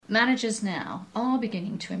Managers now are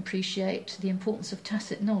beginning to appreciate the importance of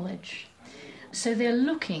tacit knowledge. So they're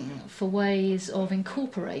looking for ways of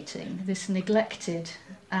incorporating this neglected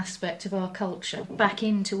aspect of our culture back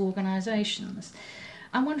into organisations.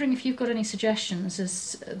 I'm wondering if you've got any suggestions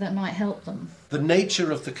that might help them. The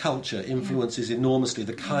nature of the culture influences enormously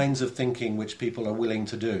the kinds of thinking which people are willing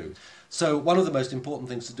to do. So one of the most important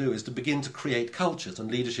things to do is to begin to create cultures,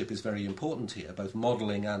 and leadership is very important here, both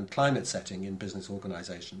modelling and climate setting in business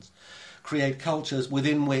organisations. Create cultures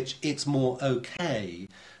within which it's more okay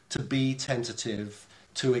to be tentative,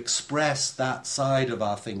 to express that side of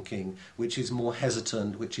our thinking which is more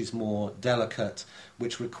hesitant, which is more delicate,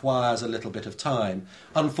 which requires a little bit of time.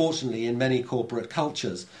 Unfortunately, in many corporate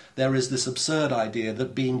cultures, there is this absurd idea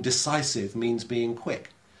that being decisive means being quick.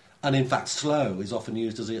 And in fact, slow is often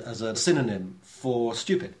used as a synonym for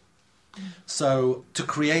stupid. So to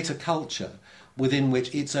create a culture within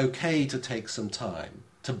which it's okay to take some time,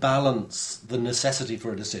 to balance the necessity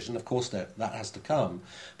for a decision, of course that has to come,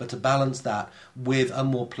 but to balance that with a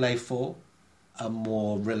more playful, a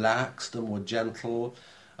more relaxed, a more gentle,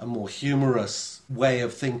 a more humorous way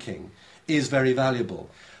of thinking is very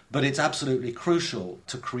valuable. But it's absolutely crucial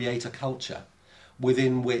to create a culture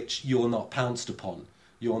within which you're not pounced upon,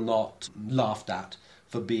 you're not laughed at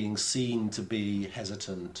for being seen to be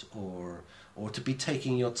hesitant or to be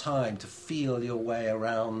taking your time to feel your way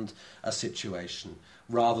around a situation,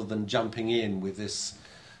 rather than jumping in with this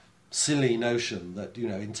silly notion that,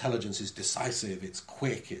 intelligence is decisive, it's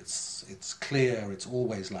quick, it's clear, it's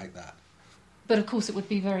always like that. But of course it would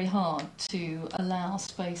be very hard to allow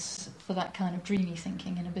space for that kind of dreamy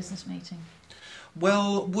thinking in a business meeting.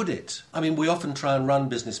 Well, would it? I mean, we often try and run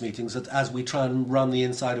business meetings as we try and run the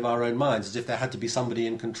inside of our own minds, as if there had to be somebody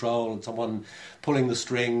in control and someone pulling the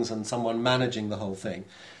strings and someone managing the whole thing.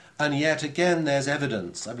 And yet again, there's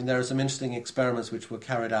evidence. I mean, there are some interesting experiments which were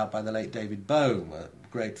carried out by the late David Bohm, a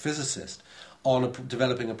great physicist, on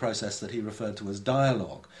developing a process that he referred to as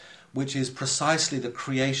dialogue, which is precisely the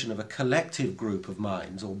creation of a collective group of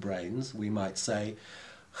minds, or brains, we might say,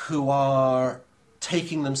 who are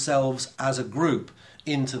taking themselves as a group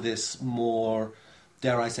into this more,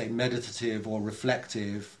 dare I say, meditative or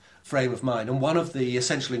reflective frame of mind. And one of the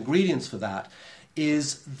essential ingredients for that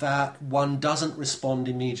is that one doesn't respond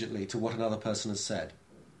immediately to what another person has said,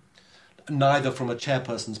 neither from a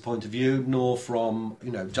chairperson's point of view nor from,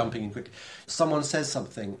 jumping in quickly. Someone says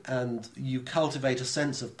something and you cultivate a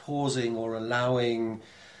sense of pausing or allowing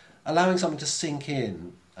something to sink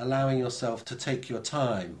in, allowing yourself to take your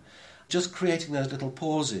time. Just creating those little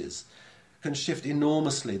pauses can shift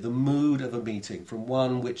enormously the mood of a meeting from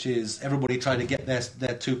one which is everybody trying to get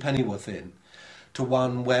their two pennyworth in, to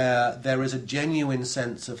one where there is a genuine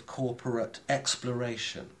sense of corporate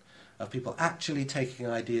exploration, of people actually taking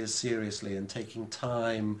ideas seriously and taking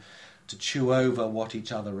time to chew over what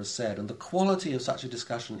each other has said. And the quality of such a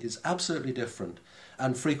discussion is absolutely different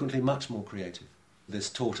and frequently much more creative. This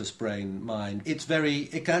tortoise brain mind, it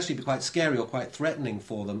can actually be quite scary or quite threatening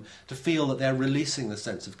for them to feel that they're releasing the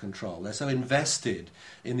sense of control. They're so invested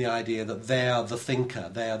in the idea that they're the thinker,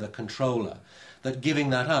 they're the controller, that giving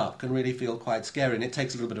that up can really feel quite scary. And it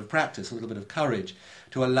takes a little bit of practice, a little bit of courage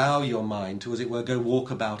to allow your mind to, as it were, go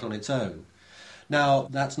walk about on its own. Now,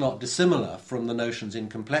 that's not dissimilar from the notions in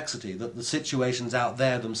complexity, that the situations out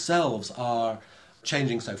there themselves are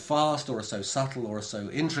changing so fast or are so subtle or are so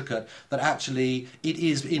intricate that actually it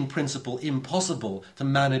is in principle impossible to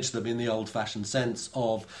manage them in the old-fashioned sense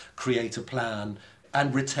of create a plan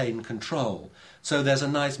and retain control. So there's a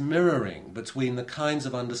nice mirroring between the kinds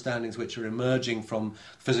of understandings which are emerging from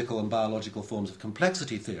physical and biological forms of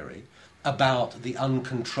complexity theory about the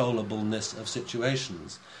uncontrollableness of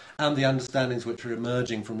situations, and the understandings which are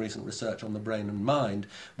emerging from recent research on the brain and mind,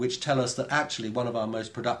 which tell us that actually one of our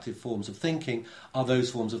most productive forms of thinking are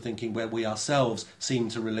those forms of thinking where we ourselves seem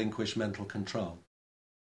to relinquish mental control.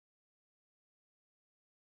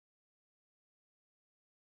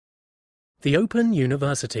 The Open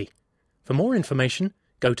University. For more information,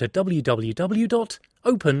 go to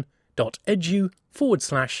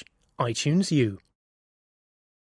www.open.edu/iTunes U.